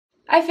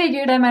I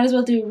figured I might as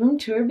well do a room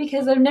tour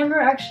because I've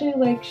never actually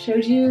like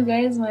showed you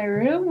guys my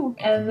room,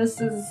 and this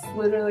is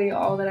literally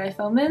all that I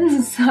film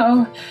in,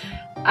 so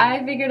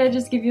I figured I'd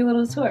just give you a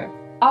little tour.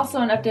 Also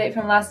an update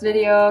from last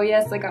video.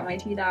 Yes, I got my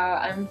teeth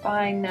out. I'm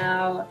fine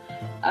now.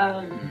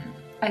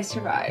 I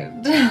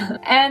survived.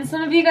 And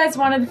some of you guys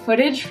wanted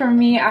footage from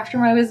me after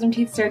my wisdom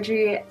teeth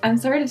surgery. I'm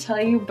sorry to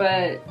tell you,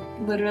 but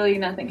literally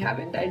nothing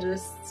happened. I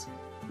just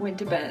went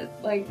to bed.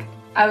 Like,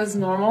 I was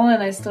normal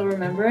and I still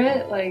remember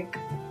it. Like,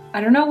 I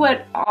don't know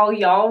what all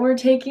y'all were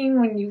taking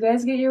when you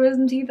guys get your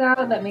wisdom teeth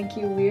out that make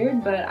you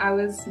weird, but I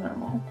was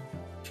normal.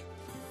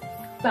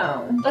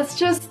 So, let's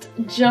just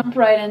jump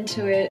right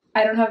into it.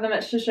 I don't have that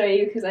much to show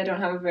you because I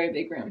don't have a very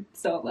big room.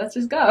 So, let's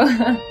just go.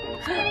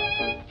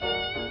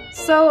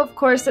 So, of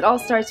course, it all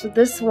starts with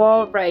this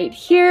wall right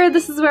here.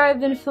 This is where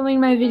I've been filming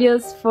my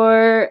videos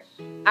for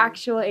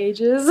actual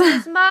ages.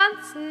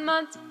 Months and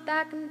months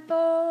back and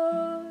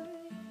forth.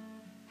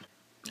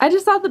 I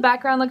just thought the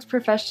background looked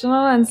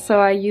professional, and so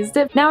I used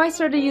it. Now I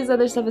started to use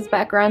other stuff as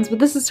backgrounds, but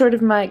this is sort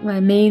of my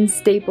main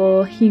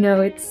staple. You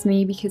know, it's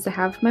me because I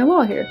have my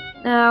wall here.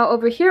 Now,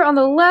 over here on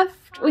the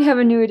left, we have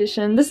a new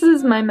addition. This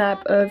is my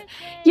map of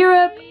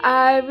Europe.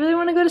 I really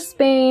want to go to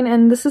Spain,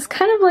 and this is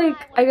kind of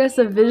like, I guess,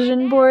 a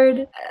vision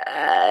board.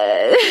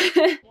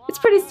 It's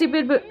pretty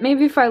stupid, but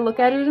maybe if I look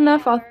at it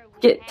enough, I'll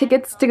get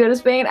tickets to go to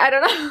Spain. I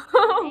don't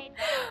know.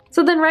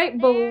 So then right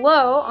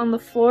below on the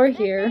floor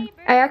here,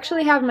 I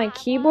actually have my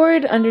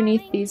keyboard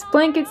underneath these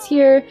blankets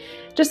here,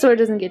 just so it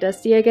doesn't get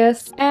dusty, I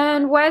guess.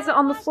 And why is it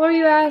on the floor,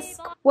 you ask?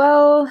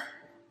 Well,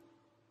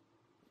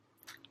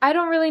 I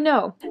don't really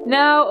know.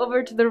 Now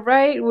over to the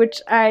right,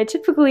 which I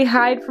typically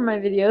hide from my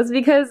videos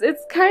because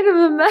it's kind of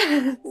a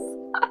mess.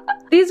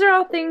 These are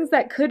all things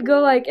that could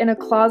go like in a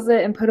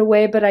closet and put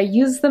away, but I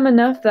use them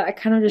enough that I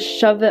kind of just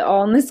shove it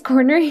all in this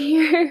corner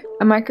here.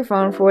 A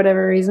microphone for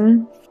whatever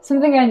reason.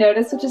 Something I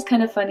noticed, which is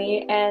kind of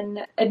funny,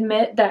 and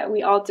admit that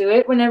we all do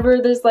it, whenever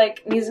there's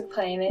like music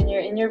playing and you're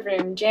in your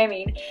room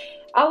jamming,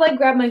 I'll like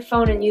grab my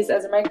phone and use it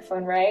as a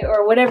microphone, right?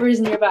 Or whatever is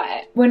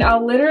nearby. When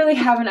I'll literally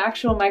have an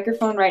actual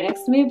microphone right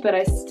next to me, but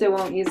I still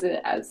won't use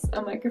it as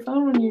a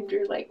microphone when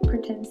you're like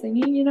pretend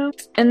singing, you know?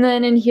 And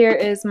then in here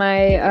is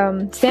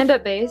my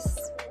stand-up bass.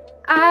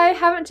 I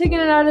haven't taken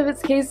it out of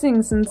its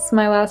casing since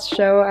my last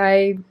show.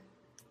 I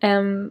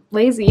am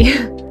lazy.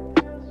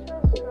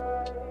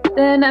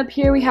 Then up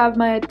here we have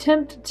my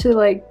attempt to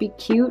like be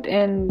cute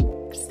and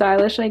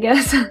stylish, I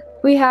guess.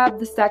 We have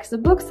the stacks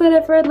of books that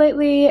I've read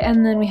lately,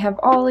 and then we have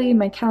Ollie,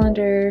 my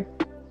calendar,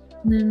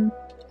 and then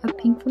a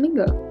pink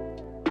flamingo.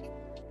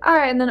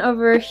 Alright, and then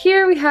over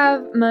here we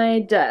have my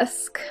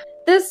desk.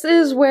 This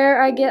is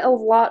where I get a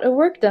lot of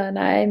work done.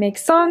 I make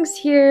songs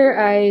here,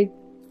 I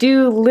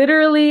do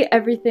literally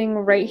everything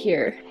right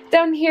here.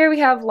 Down here we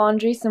have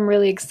laundry, some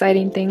really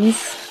exciting things.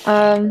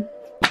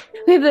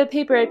 We have the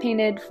paper I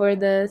painted for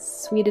the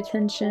Sweet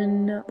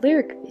Attention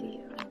lyric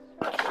video.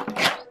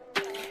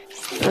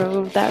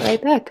 Throw that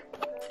right back.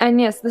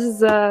 And yes, this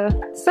is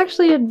it's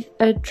actually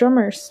a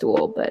drummer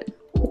stool, but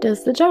it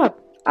does the job.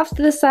 Off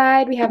to the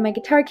side, we have my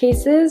guitar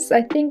cases.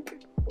 I think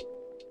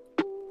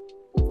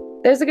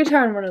there's a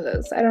guitar in one of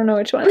those. I don't know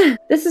which one.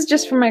 This is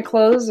just for my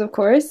clothes, of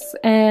course,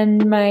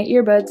 and my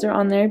earbuds are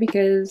on there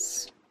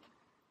because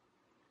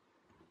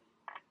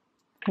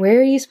where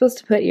are you supposed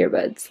to put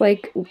earbuds?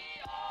 Like,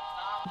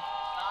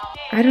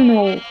 I don't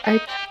know.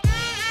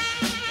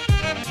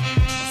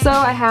 So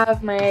I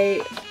have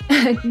my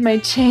my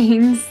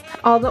chains,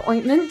 all the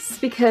ointments,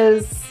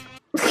 because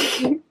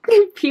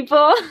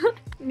people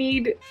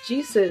need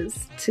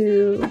juices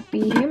to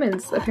be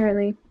humans,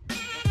 apparently.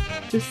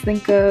 Just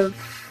think of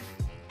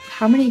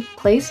how many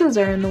places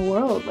are in the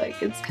world.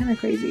 Like, it's kind of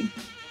crazy.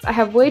 I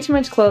have way too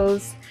much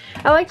clothes.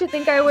 I like to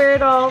think I wear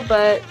it all,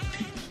 but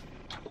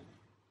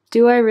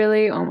do I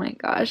really? Oh my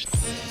gosh.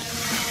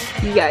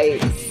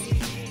 Yikes.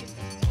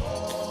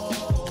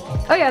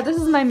 Oh yeah, this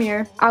is my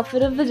mirror.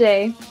 Outfit of the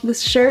day.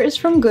 This shirt is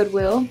from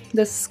Goodwill.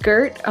 This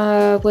skirt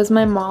was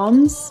my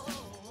mom's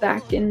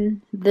back in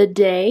the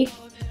day.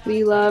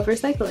 We love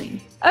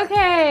recycling.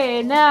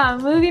 Okay, now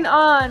moving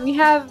on. We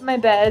have my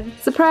bed.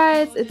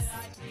 Surprise, it's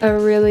a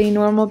really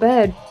normal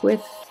bed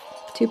with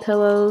 2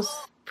 pillows.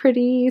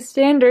 Pretty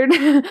standard.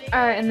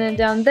 Alright, and then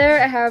down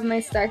there I have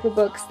my stack of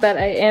books that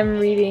I am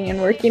reading and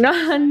working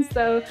on,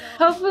 so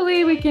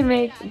hopefully we can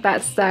make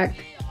that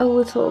stack a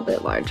little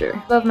bit larger.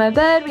 Above my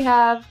bed we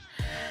have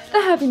the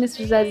happiness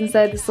resides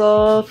inside this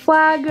little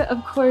flag.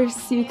 Of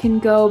course, you can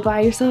go buy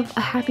yourself a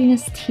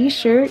happiness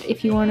t-shirt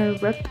if you want to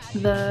rip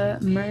the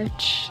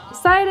merch.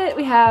 Beside it,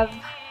 we have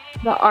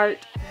the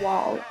art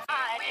wall.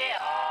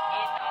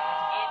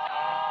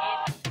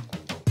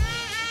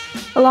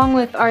 Along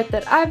with art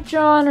that I've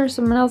drawn or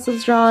someone else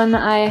has drawn,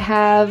 I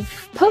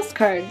have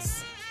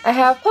postcards. I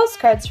have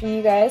postcards from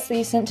you guys that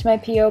you sent to my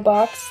P.O.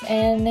 box,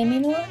 and they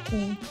mean a lot to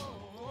me.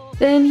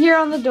 Then here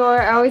on the door,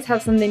 I always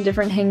have something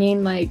different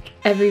hanging, like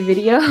every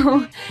video.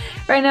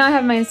 Right now I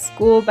have my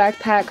school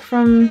backpack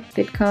from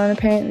VidCon,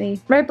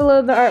 apparently. Right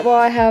below the art wall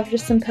I have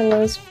just some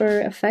pillows for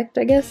effect,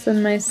 I guess,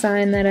 and my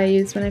sign that I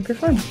use when I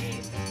perform.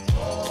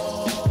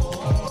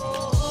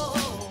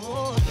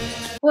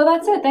 Well,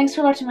 that's it. Thanks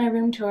for watching my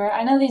room tour.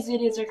 I know these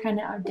videos are kind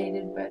of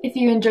outdated, but if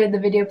you enjoyed the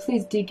video,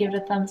 please do give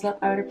it a thumbs up.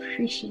 I would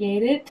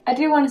appreciate it. I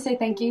do want to say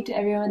thank you to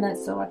everyone that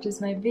still watches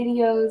my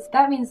videos.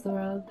 That means the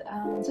world.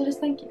 So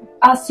just thank you.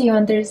 I'll see you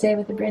on Thursday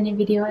with a brand new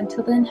video.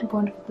 Until then, have a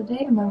wonderful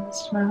day and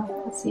marvelous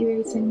tomorrow. I'll see you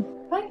very soon.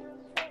 Bye.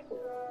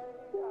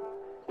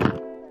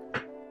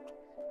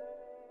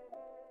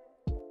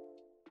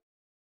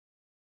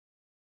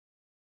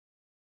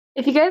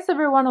 If you guys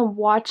ever want to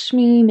watch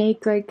me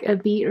make like a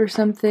beat or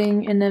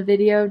something in a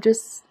video,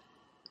 just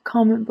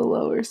comment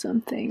below or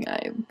something.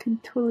 I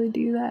could totally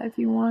do that if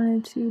you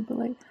wanted to, but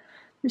like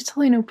there's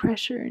totally no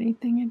pressure or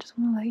anything. I just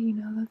want to let you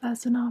know that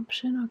that's an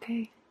option,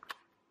 okay?